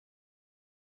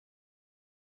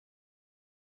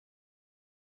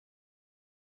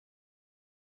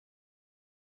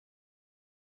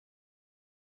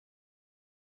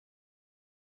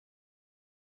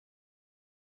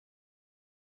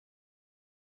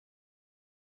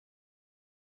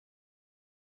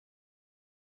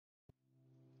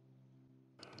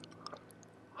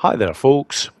Hi there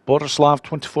folks,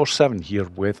 Borislav247 here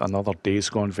with another Days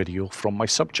Gone video from my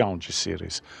sub-challenges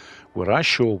series, where I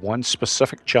show one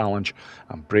specific challenge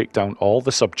and break down all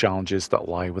the sub-challenges that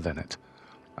lie within it.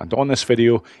 And on this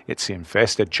video, it's the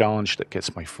Infested challenge that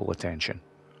gets my full attention.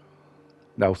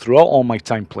 Now, throughout all my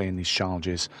time playing these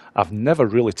challenges, I've never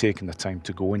really taken the time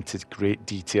to go into great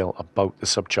detail about the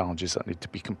sub-challenges that need to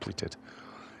be completed.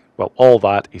 Well, all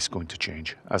that is going to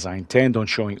change, as I intend on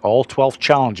showing all 12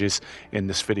 challenges in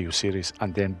this video series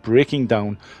and then breaking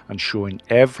down and showing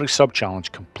every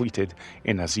sub-challenge completed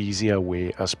in as easy a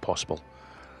way as possible.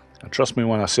 And trust me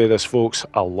when I say this folks,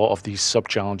 a lot of these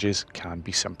sub-challenges can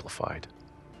be simplified.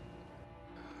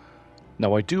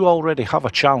 Now, I do already have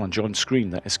a challenge on screen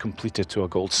that is completed to a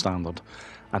gold standard,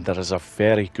 and there is a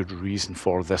very good reason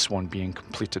for this one being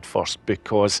completed first,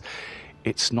 because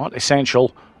it's not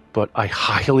essential, but I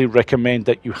highly recommend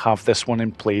that you have this one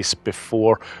in place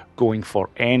before going for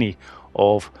any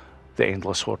of the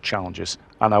Endless Horde challenges.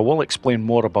 And I will explain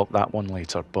more about that one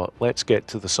later, but let's get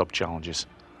to the sub-challenges.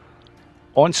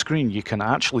 On screen you can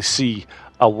actually see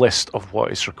a list of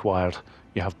what is required.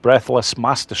 You have Breathless,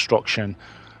 Mass Destruction,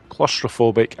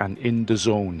 Claustrophobic and In the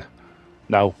Zone.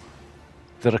 Now,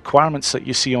 the requirements that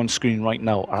you see on screen right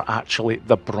now are actually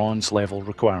the bronze level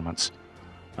requirements.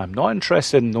 I'm not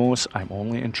interested in those, I'm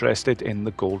only interested in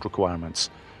the gold requirements.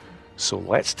 So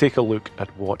let's take a look at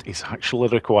what is actually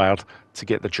required to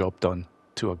get the job done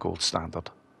to a gold standard.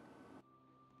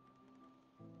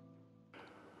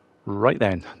 Right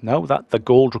then, now that the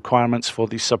gold requirements for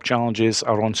these sub-challenges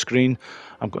are on screen,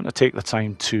 I'm going to take the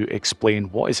time to explain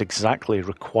what is exactly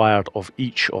required of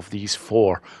each of these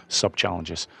 4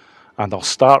 sub-challenges. And I'll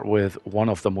start with one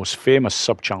of the most famous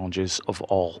sub-challenges of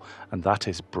all, and that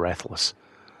is Breathless.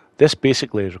 This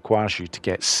basically requires you to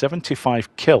get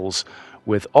 75 kills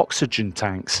with oxygen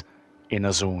tanks in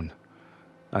a zone.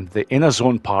 And the in a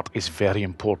zone part is very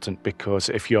important, because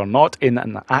if you're not in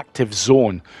an active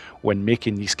zone when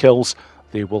making these kills,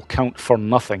 they will count for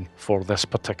nothing for this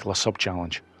particular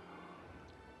sub-challenge.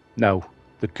 Now,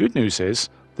 the good news is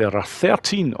there are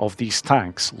 13 of these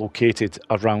tanks located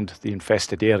around the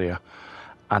infested area,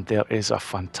 and there is a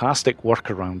fantastic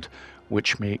workaround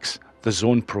which makes the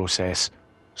zone process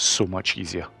so much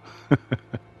easier.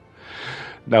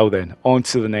 Now then, on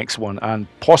to the next one, and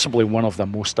possibly one of the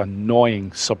most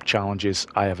annoying sub-challenges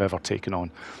I have ever taken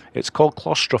on. It's called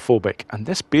Claustrophobic, and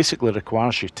this basically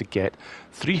requires you to get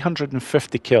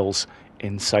 350 kills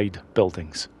inside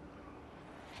buildings.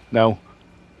 Now,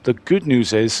 the good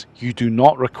news is you do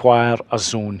not require a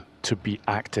zone to be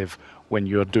active when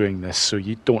you're doing this, so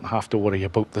you don't have to worry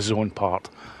about the zone part.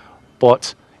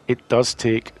 But it does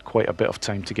take quite a bit of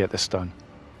time to get this done.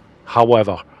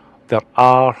 However, there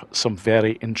are some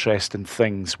very interesting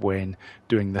things when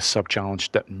doing this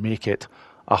sub-challenge that make it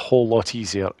a whole lot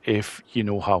easier if you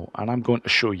know how, and I'm going to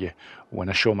show you when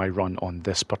I show my run on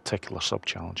this particular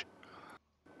sub-challenge.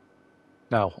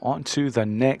 Now, on to the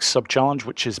next sub-challenge,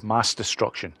 which is Mass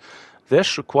Destruction.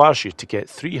 This requires you to get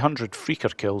 300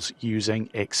 freaker kills using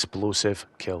explosive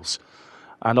kills.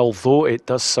 And although it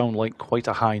does sound like quite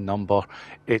a high number,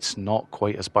 it's not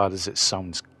quite as bad as it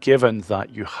sounds, given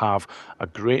that you have a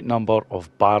great number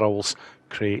of barrels,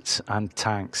 crates and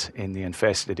tanks in the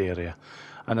infested area.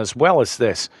 And as well as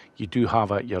this, you do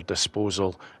have at your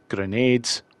disposal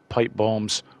grenades, pipe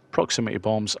bombs, proximity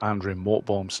bombs and remote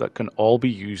bombs that can all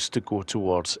be used to go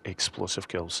towards explosive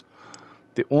kills.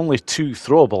 The only 2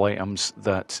 throwable items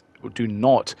that do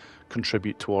not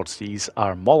contribute towards these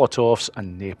are Molotovs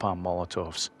and Napalm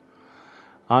Molotovs.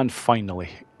 And finally,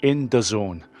 in the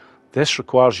zone. This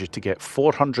requires you to get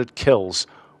 400 kills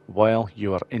while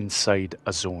you are inside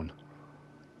a zone.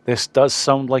 This does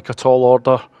sound like a tall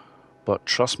order, but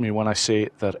trust me when I say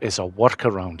there is a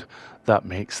workaround that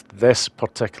makes this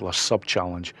particular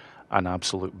sub-challenge an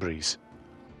absolute breeze.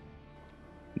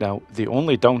 Now, the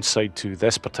only downside to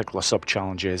this particular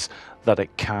sub-challenge is that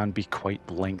it can be quite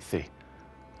lengthy.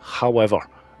 However,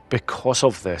 because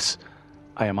of this,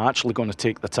 I am actually going to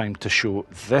take the time to show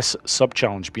this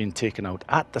sub-challenge being taken out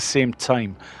at the same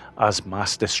time as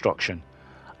Mass Destruction.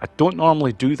 I don't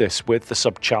normally do this with the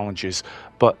sub-challenges,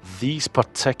 but these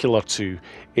particular 2,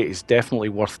 it is definitely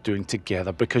worth doing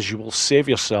together, because you will save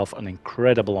yourself an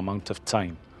incredible amount of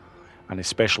time, and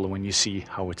especially when you see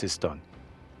how it is done.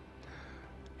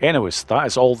 Anyways, that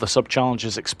is all the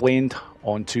sub-challenges explained.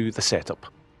 On to the setup.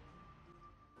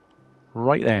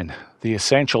 Right then, the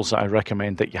essentials that I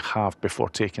recommend that you have before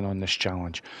taking on this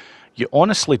challenge. You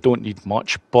honestly don't need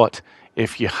much, but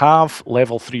if you have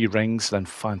level 3 rings, then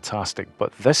fantastic.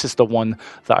 But this is the one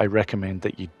that I recommend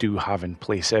that you do have in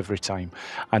place every time,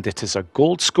 and it is a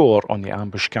gold score on the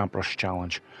Ambush Campers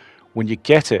challenge. When you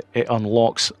get it, it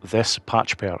unlocks this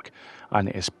patch perk, and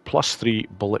it is +3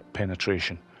 bullet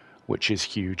penetration, which is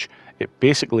huge. It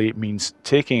basically means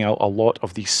taking out a lot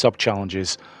of these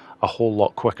sub-challenges a whole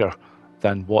lot quicker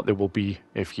than what they will be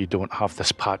if you don't have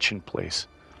this patch in place.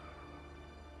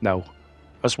 Now,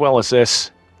 as well as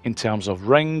this, in terms of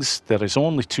rings, there is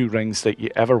only 2 rings that you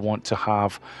ever want to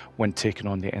have when taking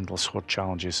on the Endless Horde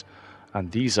challenges,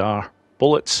 and these are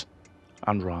bullets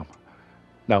and ram.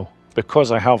 Now,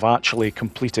 because I have actually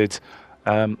completed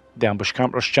the Ambush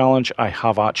Campers challenge, I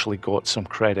have actually got some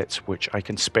credits which I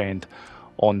can spend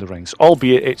on the rings,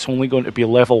 albeit it's only going to be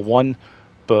level 1,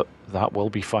 but that will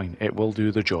be fine, it will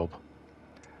do the job.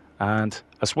 And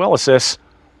as well as this,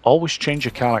 always change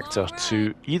your character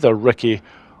to either Ricky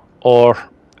or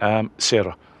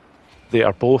Sarah. They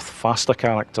are both faster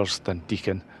characters than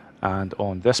Deacon, and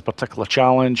on this particular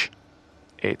challenge,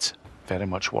 it's very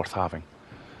much worth having.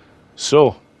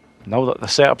 So, now that the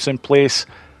setup's in place,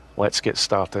 let's get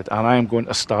started. And I am going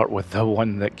to start with the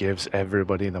one that gives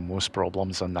everybody the most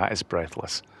problems, and that is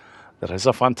Breathless. There is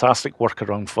a fantastic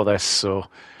workaround for this, so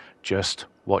just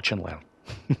watch and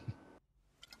learn.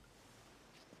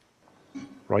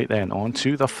 Right then, on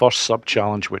to the first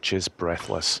sub-challenge, which is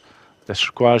Breathless. This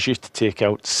requires you to take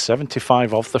out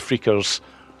 75 of the freakers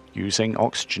using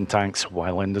oxygen tanks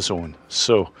while in the zone.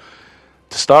 So,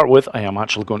 to start with, I am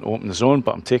actually going to open the zone,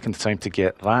 but I'm taking the time to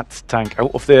get that tank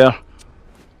out of there,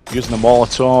 using the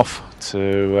Molotov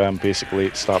to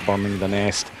basically start burning the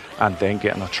nest, and then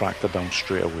getting a tractor down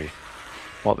straight away.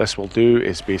 What this will do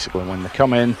is basically when they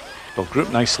come in, they'll group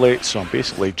nicely, so I'm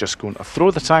basically just going to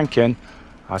throw the tank in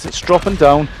as it's dropping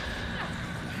down,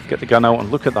 get the gun out,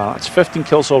 and look at that, that's 15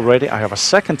 kills already. I have a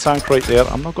second tank right there,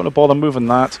 I'm not going to bother moving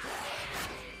that.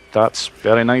 That's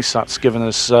very nice, that's given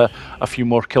us a few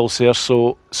more kills there.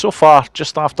 So far,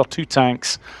 just after 2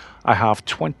 tanks, I have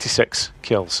 26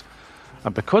 kills.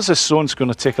 And because this zone's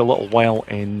going to take a little while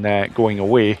in going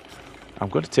away, I'm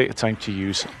going to take the time to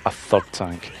use a 3rd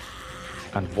tank.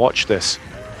 And watch this.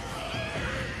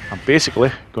 I'm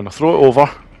basically going to throw it over,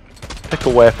 pick a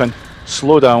weapon,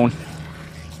 slow down,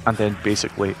 and then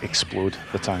basically explode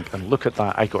the tank. And look at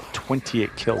that, I got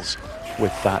 28 kills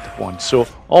with that one. So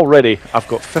already I've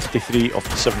got 53 of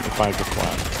the 75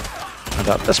 required. And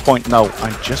at this point now,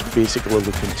 I'm just basically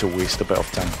looking to waste a bit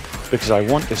of time because I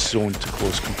want this zone to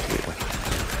close completely.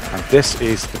 And this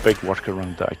is the big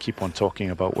workaround that I keep on talking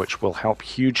about, which will help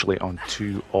hugely on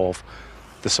 2 of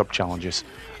the sub-challenges.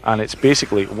 And it's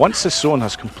basically, once this zone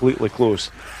has completely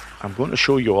closed, I'm going to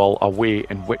show you all a way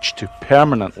in which to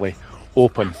permanently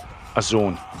open a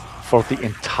zone for the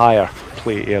entire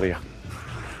play area.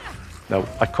 Now,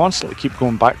 I constantly keep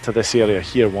going back to this area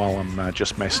here while I'm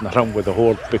just messing around with the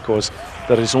Horde, because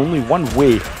there is only one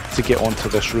way to get onto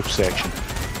this roof section.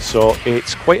 So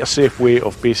it's quite a safe way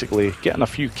of basically getting a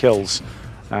few kills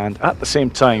and at the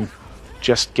same time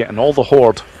just getting all the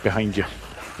Horde behind you.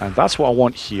 And that's what I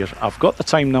want here. I've got the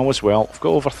time now as well. I've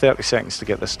got over 30 seconds to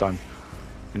get this done.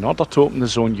 In order to open the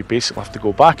zone, you basically have to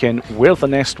go back in where the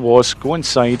nest was, go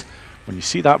inside. When you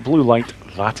see that blue light,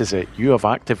 that is it. You have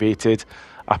activated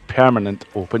a permanent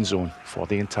open zone for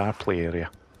the entire play area.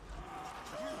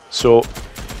 So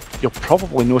you'll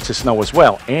probably notice now as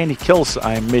well, any kills that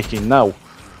I am making now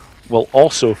will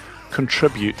also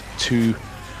contribute to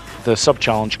the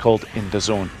sub-challenge called In the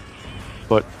Zone.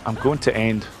 But I'm going to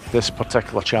end this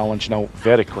particular challenge now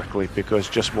very quickly, because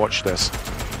just watch this.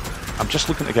 I'm just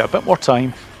looking to get a bit more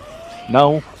time.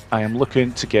 Now I am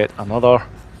looking to get another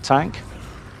tank,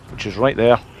 which is right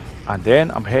there, and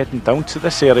then I'm heading down to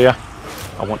this area.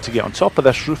 I want to get on top of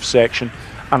this roof section,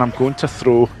 and I'm going to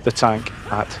throw the tank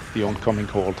at the oncoming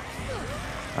Horde.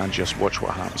 And just watch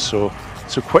what happens. So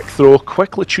quick throw,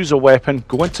 quickly choose a weapon,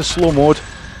 go into slow mode,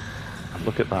 and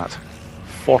look at that.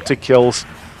 40 kills.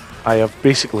 I have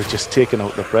basically just taken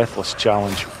out the Breathless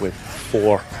challenge with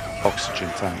 4 oxygen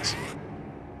tanks.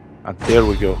 And there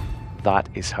we go. That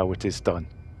is how it is done.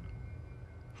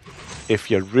 If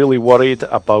you're really worried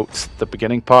about the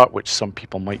beginning part, which some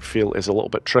people might feel is a little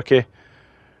bit tricky,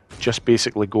 just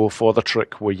basically go for the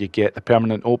trick where you get the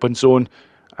permanent open zone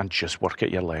and just work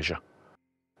at your leisure.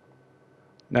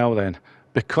 Now then,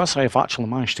 because I have actually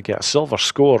managed to get a silver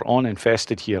score on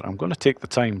Infested here, I'm going to take the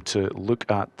time to look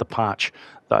at the patch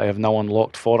that I have now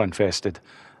unlocked for Infested.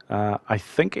 I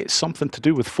think it's something to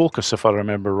do with focus, if I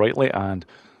remember rightly, and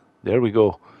there we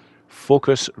go.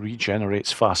 Focus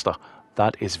regenerates faster.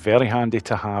 That is very handy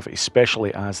to have,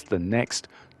 especially as the next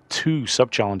 2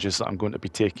 sub-challenges that I'm going to be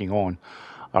taking on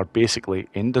are basically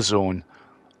in the zone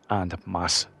and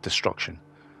mass destruction.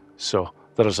 So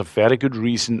there is a very good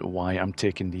reason why I'm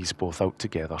taking these both out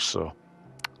together, so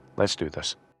let's do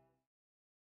this.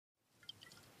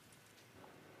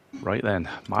 Right then,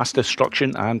 mass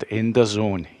destruction and in the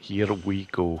zone. Here we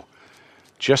go.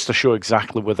 Just to show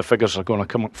exactly where the figures are going to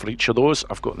come up for each of those,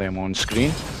 I've got them on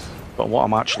screen. But what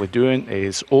I'm actually doing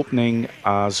is opening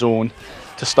a zone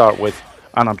to start with,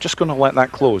 and I'm just going to let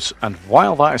that close. And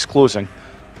while that is closing,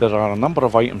 there are a number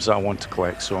of items that I want to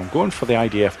collect. So I'm going for the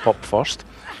IDF pop first.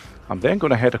 I'm then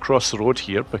going to head across the road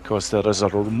here because there is a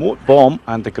remote bomb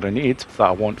and a grenade that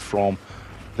I want from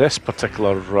this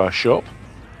particular shop.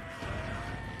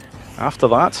 After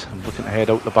that, I'm looking to head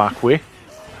out the back way,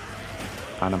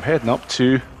 and I'm heading up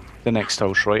to the next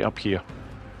house right up here.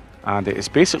 And it is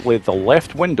basically the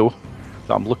left window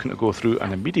that I'm looking to go through,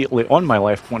 and immediately on my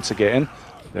left, once I get in,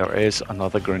 there is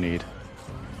another grenade.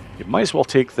 You might as well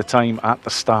take the time at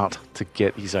the start to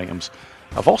get these items.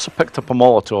 I've also picked up a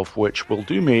Molotov, which will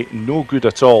do me no good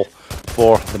at all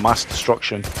for the mass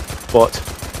destruction, but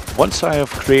once I have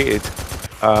created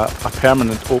a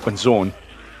permanent open zone,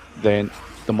 then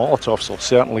the Molotovs will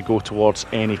certainly go towards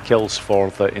any kills for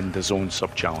the in the zone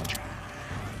sub-challenge.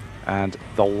 And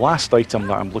the last item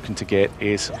that I'm looking to get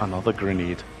is another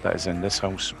grenade that is in this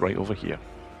house right over here.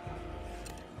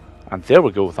 And there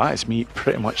we go, that is me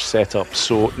pretty much set up.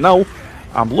 So now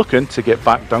I'm looking to get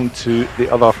back down to the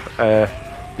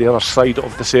other side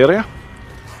of this area.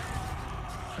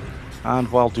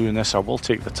 And while doing this, I will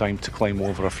take the time to climb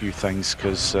over a few things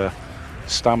because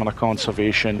stamina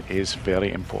conservation is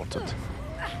very important.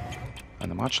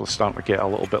 And I'm actually starting to get a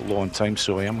little bit low on time,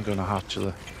 so I am going to have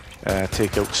to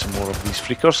take out some more of these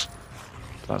freakers.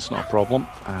 That's not a problem.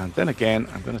 And then again,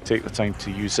 I'm going to take the time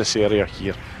to use this area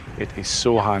here. It is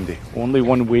so handy. Only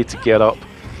one way to get up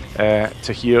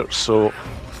to here, so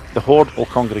the horde will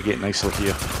congregate nicely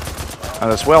here.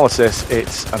 And as well as this,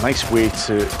 it's a nice way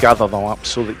to gather them up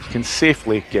so that you can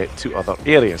safely get to other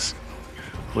areas,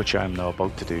 which I'm now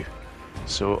about to do.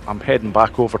 So I'm heading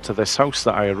back over to this house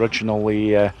that I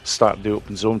originally started the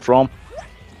open zone from.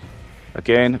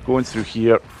 Again, going through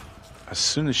here, as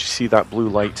soon as you see that blue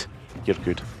light, you're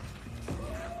good.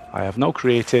 I have now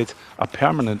created a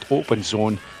permanent open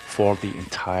zone for the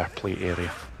entire play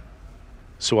area.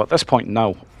 So at this point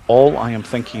now, all I am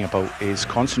thinking about is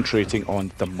concentrating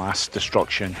on the mass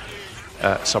destruction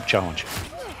sub-challenge,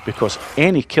 because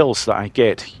any kills that I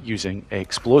get using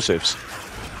explosives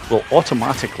will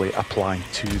automatically apply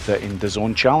to the in the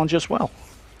zone challenge as well.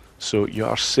 So you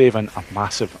are saving a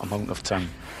massive amount of time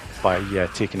by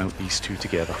taking out these two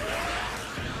together.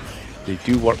 They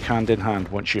do work hand in hand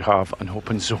once you have an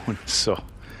open zone. So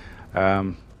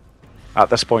at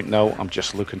this point now, I'm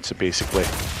just looking to basically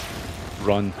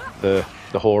run the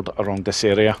horde around this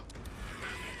area.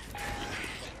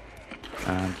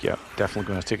 And yeah, definitely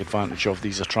going to take advantage of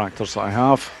these attractors that I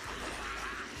have.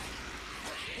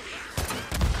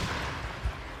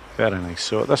 Very nice.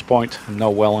 So at this point, I'm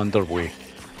now well underway.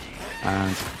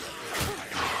 And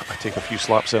I take a few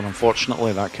slaps in,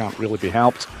 unfortunately, that can't really be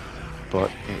helped, but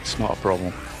it's not a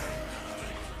problem.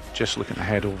 Just looking to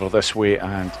head over this way,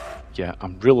 and yeah,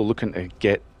 I'm really looking to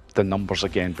get the numbers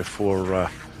again before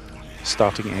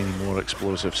starting any more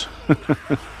explosives.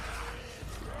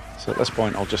 So at this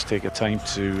point, I'll just take a time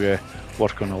to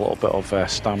work on a little bit of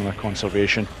stamina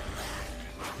conservation.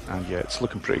 And yeah, it's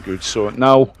looking pretty good. So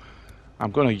now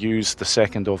I'm going to use the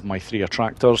second of my 3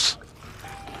 attractors,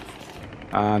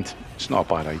 and it's not a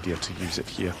bad idea to use it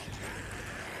here.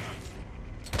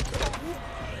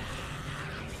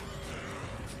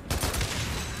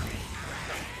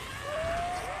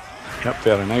 Yep,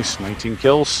 very nice, 19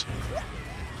 kills.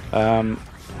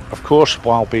 Of course,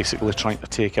 while basically trying to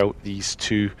take out these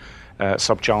 2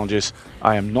 sub-challenges,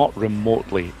 I am not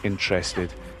remotely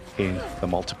interested in the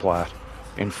multiplier.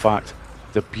 In fact,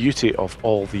 the beauty of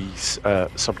all these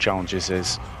sub-challenges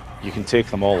is you can take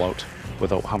them all out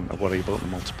without having to worry about the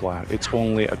multiplier. It's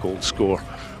only a gold score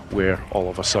where all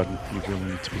of a sudden you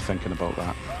really need to be thinking about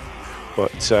that.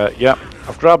 But yeah,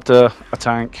 I've grabbed a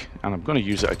tank and I'm going to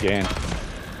use it again.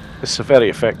 It's a very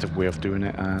effective way of doing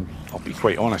it, and I'll be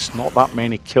quite honest, not that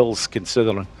many kills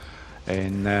considering.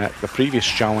 In the previous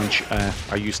challenge,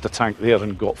 I used a tank there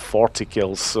and got 40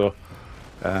 kills, so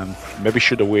maybe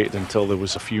should have waited until there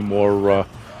was a few more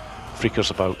freakers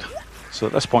about. So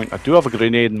at this point, I do have a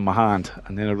grenade in my hand,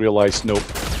 and then I realised, nope,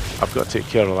 I've got to take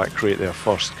care of that crate there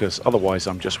first, because otherwise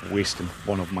I'm just wasting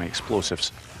one of my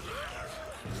explosives.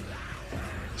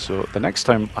 So the next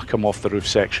time I come off the roof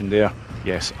section there,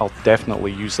 yes, I'll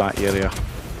definitely use that area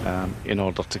in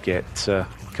order to get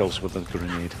kills with the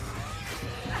grenade.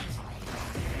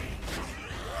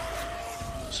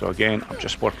 So again, I'm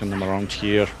just working them around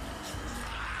here,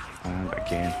 and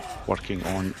again, working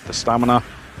on the stamina.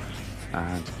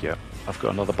 And yeah, I've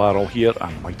got another barrel here,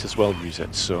 I might as well use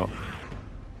it. So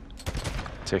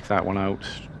take that one out.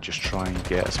 Just try and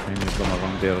get as many of them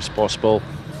around there as possible.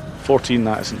 14,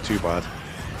 that isn't too bad.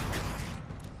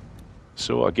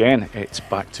 So again, it's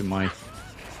back to my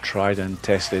tried and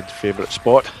tested favourite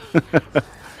spot,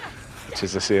 which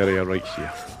is this area right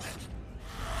here.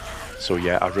 So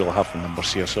yeah, I really have the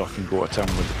numbers here, so I can go to town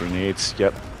with the grenades.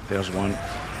 Yep, there's one.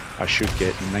 I should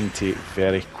get 90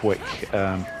 very quick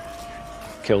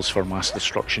kills for mass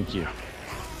destruction here.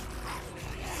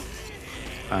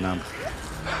 And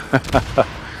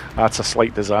that's a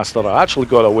slight disaster. I actually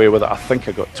got away with it. I think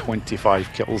I got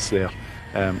 25 kills there,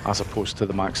 as opposed to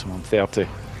the maximum 30.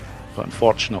 But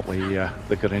unfortunately,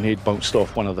 the grenade bounced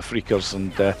off one of the freakers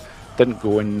and didn't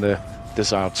go in the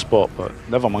desired spot, but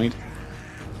never mind.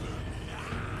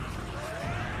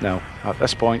 Now, at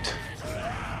this point,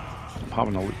 I'm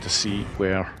having a look to see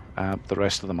where the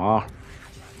rest of them are.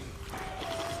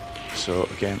 So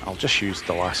again, I'll just use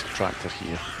the last attractor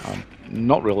here. I'm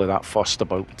not really that fussed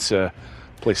about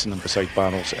placing them beside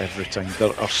barrels every time.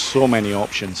 There are so many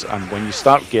options, and when you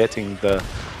start getting the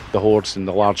hordes in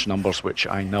the large numbers, which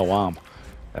I now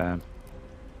am,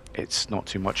 it's not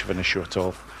too much of an issue at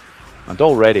all. And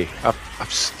already,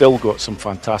 I've still got some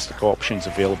fantastic options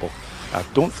available. I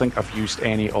don't think I've used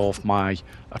any of my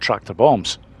attractor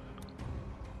bombs.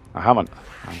 I haven't.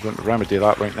 I'm going to remedy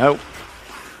that right now.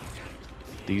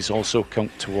 These also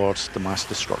count towards the mass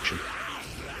destruction.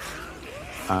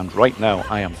 And right now,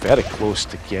 I am very close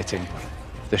to getting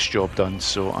this job done.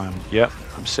 So I'm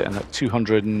sitting at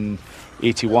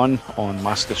 281 on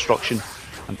mass destruction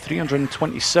and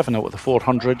 327 out of the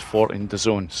 400 for in the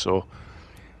zone. So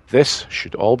this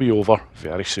should all be over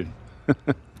very soon.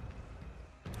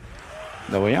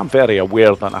 Now, I am very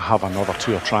aware that I have another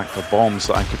 2 attractor bombs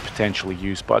that I could potentially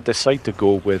use, but I decide to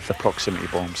go with the proximity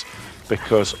bombs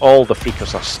because all the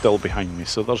freakers are still behind me,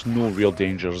 so there's no real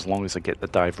danger as long as I get the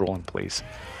dive roll in place.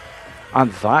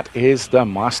 And that is the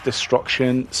mass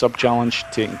destruction sub-challenge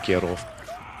taken care of.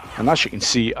 And as you can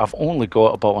see, I've only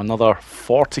got about another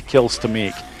 40 kills to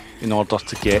make in order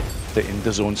to get the in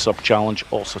the zone sub-challenge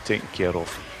also taken care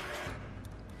of.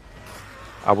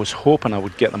 I was hoping I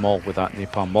would get them all with that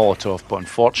Napalm Molotov, but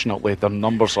unfortunately their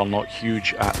numbers are not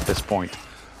huge at this point.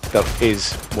 There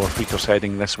is more freakers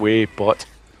heading this way, but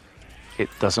it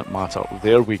doesn't matter.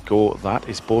 There we go, that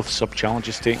is both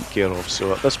sub-challenges taken care of.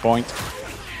 So at this point,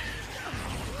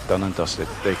 done and dusted.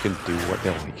 They can do what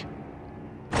they like.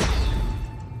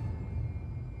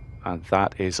 And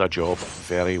that is a job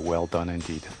very well done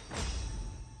indeed.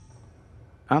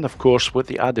 And of course with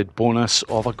the added bonus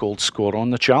of a gold score on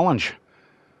the challenge.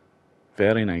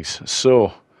 Very nice.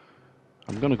 So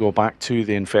I'm going to go back to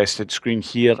the Infested screen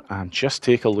here and just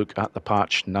take a look at the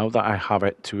patch now that I have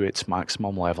it to its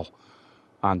maximum level.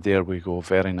 And there we go,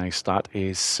 very nice. That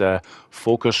is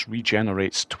focus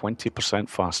regenerates 20%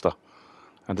 faster.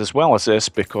 And as well as this,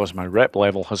 because my rep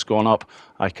level has gone up,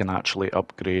 I can actually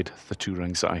upgrade the 2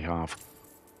 rings that I have.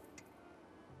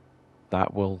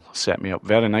 That will set me up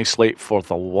very nicely for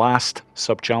the last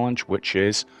sub-challenge, which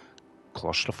is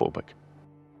Claustrophobic.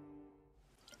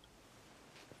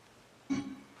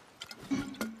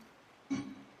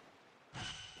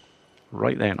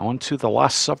 Right then, on to the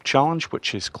last sub-challenge,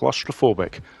 which is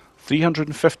Claustrophobic.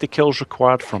 350 kills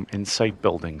required from inside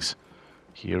buildings.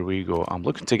 Here we go. I'm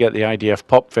looking to get the IDF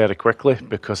pup very quickly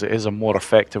because it is a more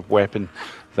effective weapon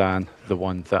than the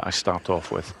one that I start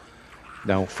off with.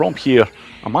 Now from here,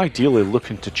 I'm ideally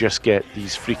looking to just get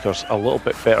these freakers a little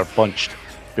bit better bunched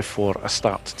before I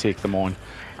start to take them on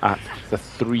at the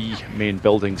 3 main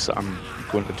buildings that I'm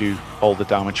going to do all the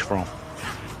damage from.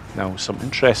 Now, some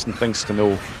interesting things to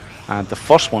know, and the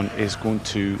first one is going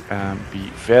to be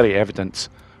very evident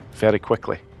very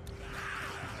quickly.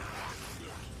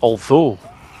 Although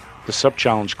the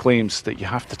sub-challenge claims that you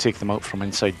have to take them out from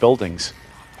inside buildings,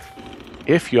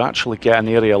 if you actually get an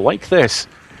area like this,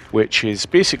 which is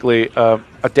basically a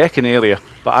decking area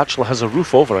but actually has a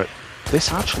roof over it,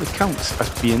 this actually counts as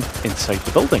being inside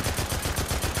the building.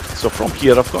 So from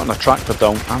here I've got an attractor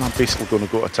down and I'm basically going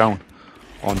to go to town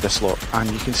on this lot, and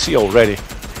you can see already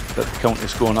that the count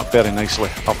is going up very nicely.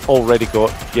 I've already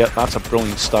got, yeah, that's a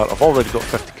brilliant start. I've already got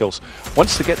 50 kills.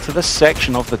 Once they get to this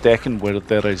section of the decking where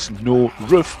there is no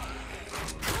roof,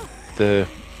 the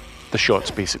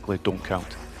shots basically don't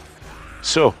count.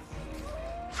 So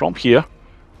from here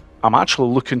I'm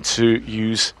actually looking to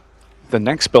use the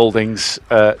next building's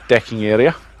decking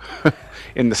area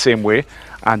in the same way,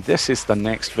 and this is the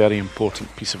next very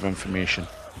important piece of information.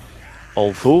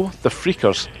 Although the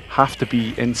freakers have to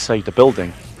be inside the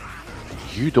building,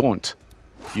 you don't.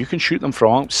 You can shoot them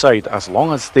from outside as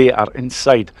long as they are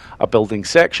inside a building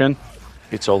section.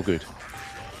 It's all good.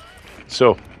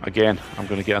 So Again, I'm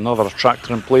going to get another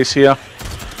attractor in place here.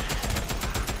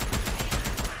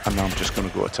 And now I'm just going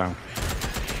to go to town.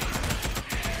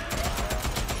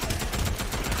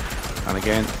 And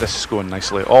again, this is going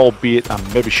nicely, albeit I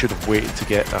maybe should have waited to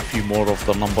get a few more of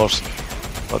their numbers,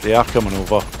 but they are coming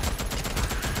over.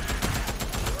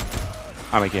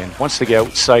 And again, once they get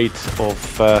outside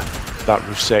of that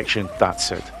roof section,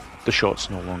 that's it. The shots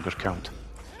no longer count.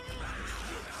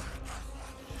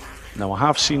 Now I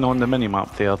have seen on the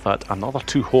minimap there that another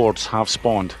 2 hordes have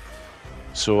spawned,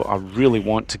 so I really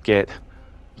want to get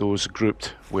those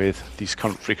grouped with these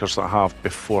current freakers that I have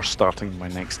before starting my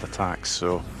next attack.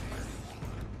 So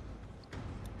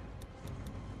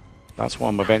that's what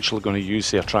I'm eventually going to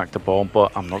use, the attractor bomb,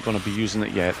 but I'm not going to be using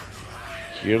it yet.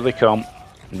 Here they come.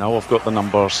 Now I've got the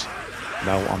numbers.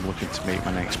 Now I'm looking to make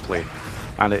my next play.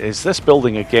 And it is this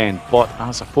building again, but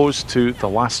as opposed to the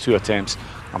last 2 attempts,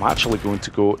 I'm actually going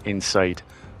to go inside.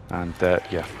 And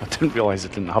yeah, I didn't realise I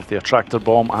didn't have the attractor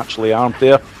bomb actually armed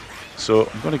there. So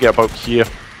I'm going to get about here,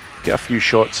 get a few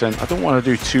shots in. I don't want to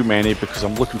do too many because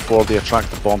I'm looking for the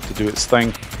attractor bomb to do its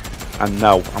thing. And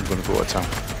now I'm going to go to town.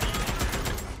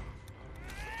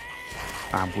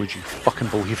 And would you fucking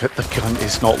believe it, the gun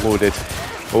is not loaded.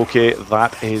 Okay,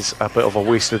 that is a bit of a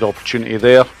wasted opportunity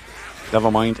there.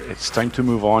 Never mind, it's time to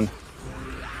move on.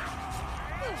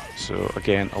 So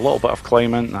again, a little bit of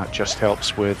climbing, that just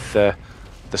helps with the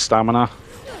stamina.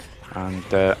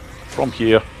 And from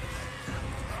here,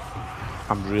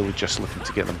 I'm really just looking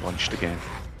to get them bunched again.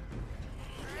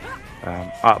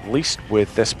 At least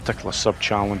with this particular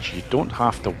sub-challenge, you don't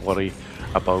have to worry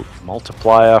about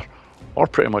multiplier or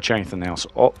pretty much anything else.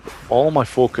 All my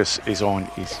focus is on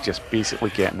is just basically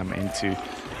getting them into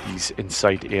these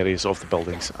inside areas of the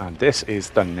buildings, and this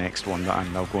is the next one that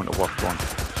I'm now going to work on.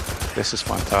 This is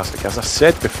fantastic. As I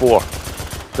said before,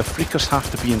 the freakers have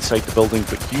to be inside the building,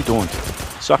 but you don't.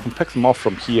 So I can pick them off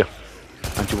from here,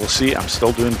 and you will see I'm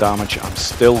still doing damage. I'm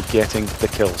still getting the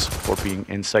kills for being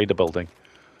inside the building,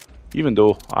 even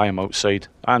though I am outside,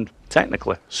 and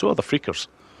technically so are the freakers.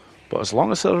 But as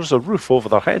long as there's a roof over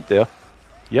their head there,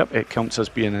 yep, it counts as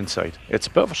being inside. It's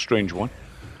a bit of a strange one.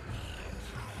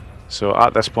 So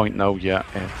at this point now, yeah,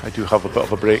 I do have a bit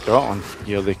of a break. Oh, and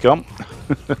here they come.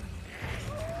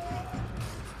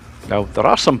 Now, there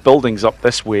are some buildings up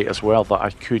this way as well that I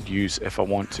could use if I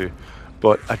want to,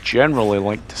 but I generally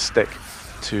like to stick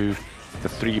to the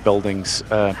 3 buildings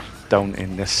down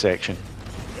in this section.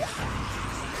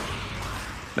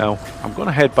 Now, I'm going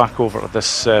to head back over to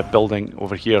this building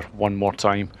over here one more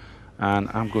time, and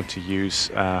I'm going to use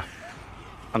an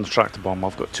attractor bomb.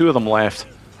 I've got 2 of them left.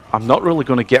 I'm not really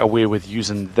going to get away with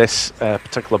using this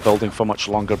particular building for much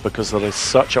longer because there is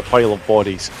such a pile of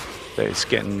bodies that it's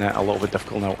getting a little bit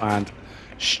difficult now. And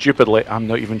stupidly, I'm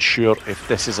not even sure if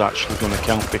this is actually going to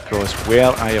count, because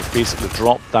where I have basically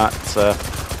dropped that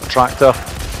attractor,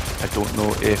 I don't know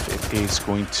if it is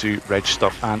going to register,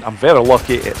 and I'm very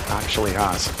lucky it actually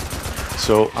has.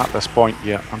 So at this point,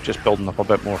 yeah, I'm just building up a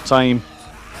bit more time,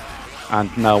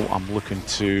 and now I'm looking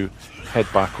to head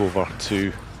back over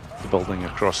to the building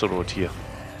across the road here.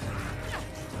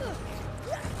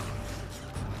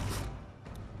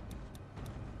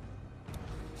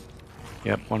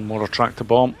 Yep, one more attractor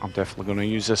bomb. I'm definitely going to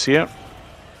use this here.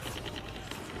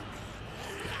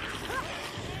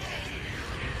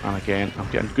 And again, I'm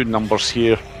getting good numbers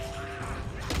here.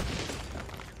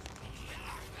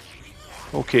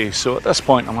 Okay, so at this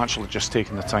point I'm actually just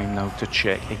taking the time now to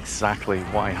check exactly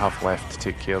what I have left to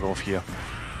take care of here.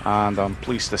 And I'm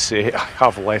pleased to say I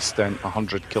have less than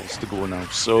 100 kills to go now.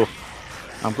 So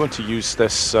I'm going to use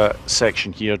this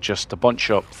section here just to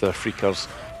bunch up the freakers,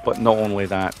 but not only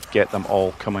that, get them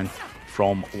all coming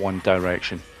from one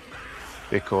direction,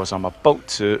 because I'm about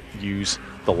to use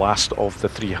the last of the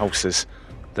 3 houses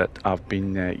that I've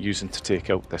been using to take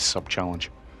out this sub-challenge,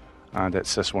 and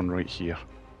it's this one right here.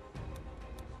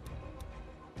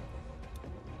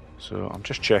 So I'm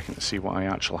just checking to see what I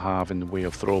actually have in the way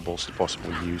of throwables to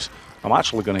possibly use. I'm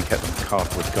actually going to hit them hard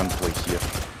with gunplay here.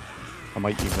 I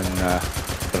might even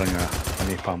bring a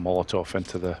napalm Molotov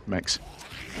into the mix.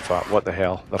 In fact, what the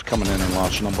hell, they're coming in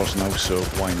large numbers now, so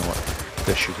why not?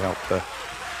 This should help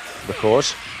the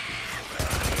cause.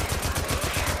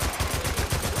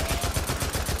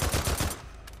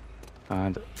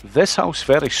 And this house,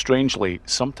 very strangely,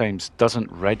 sometimes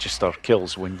doesn't register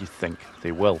kills when you think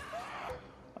they will.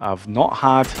 I've not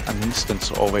had an instance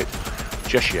of it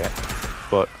just yet,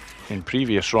 but in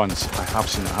previous runs I have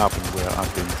seen it happen where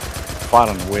I've been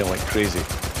firing away like crazy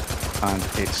and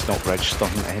it's not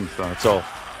registering anything at all.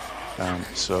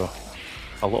 So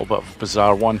a little bit of a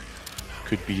bizarre one.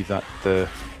 Could be that the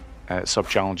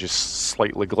sub-challenge is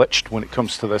slightly glitched when it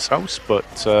comes to this house, but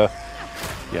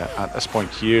yeah, at this point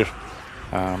here,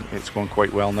 it's going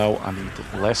quite well now. I need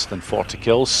less than 40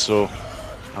 kills, so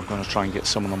I'm going to try and get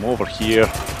some of them over here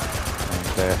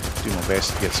and do my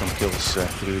best to get some kills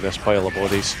through this pile of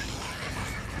bodies.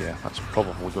 Yeah, that's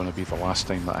probably going to be the last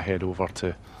time that I head over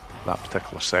to that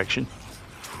particular section.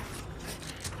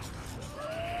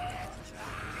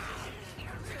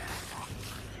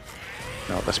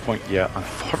 Now at this point, yeah,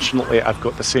 unfortunately I've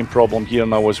got the same problem here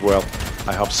now as well.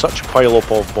 I have such a pile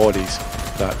up of bodies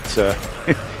that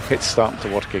it's starting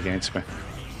to work against me.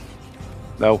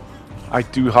 Now, I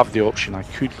do have the option. I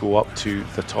could go up to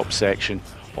the top section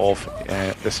of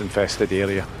this infested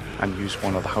area and use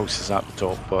one of the houses at the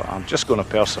top, but I'm just going to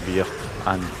persevere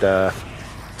and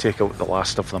take out the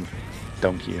last of them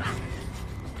down here.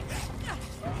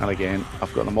 And again,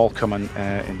 I've got them all coming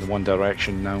in the one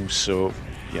direction now, so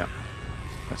yeah,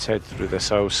 let's head through this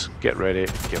house, get ready,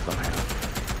 give them hell.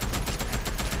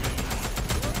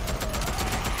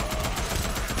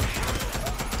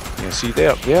 You see,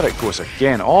 there it goes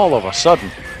again. All of a sudden,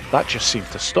 that just seemed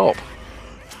to stop.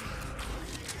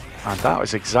 And that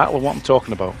is exactly what I'm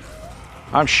talking about.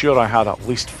 I'm sure I had at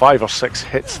least 5 or 6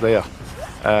 hits there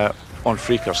on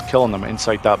freakers, killing them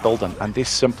inside that building, and they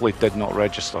simply did not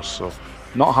register, so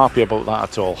not happy about that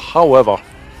at all. However,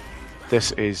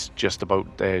 this is just about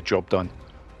job done.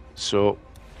 So,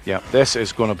 yeah, this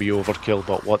is going to be overkill,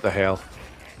 but what the hell.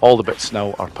 All the bits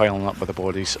now are piling up with the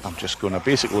bodies. I'm just going to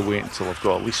basically wait until I've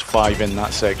got at least 5 in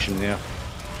that section there.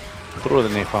 Throw the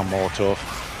napalm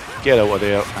Molotov, get out of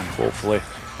there, and hopefully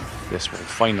this will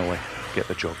finally get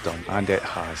the job done. And it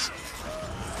has.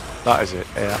 That is it.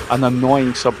 An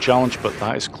annoying sub-challenge, but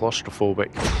that is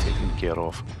Claustrophobic taken care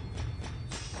of.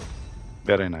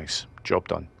 Very nice. Job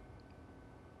done.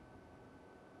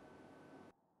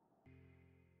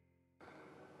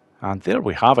 And there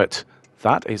we have it.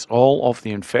 That is all of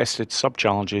the infested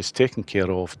sub-challenges taken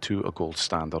care of to a gold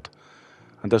standard.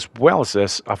 And as well as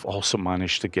this, I've also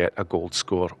managed to get a gold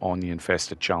score on the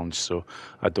infested challenge, so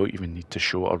I don't even need to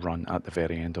show a run at the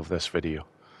very end of this video.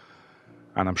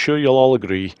 And I'm sure you'll all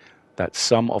agree that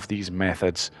some of these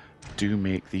methods do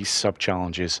make these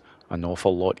sub-challenges an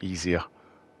awful lot easier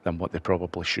than what they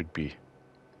probably should be.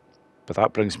 But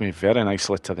that brings me very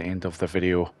nicely to the end of the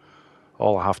video.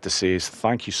 All I have to say is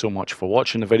thank you so much for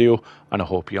watching the video, and I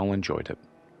hope you all enjoyed it.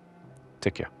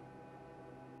 Take care.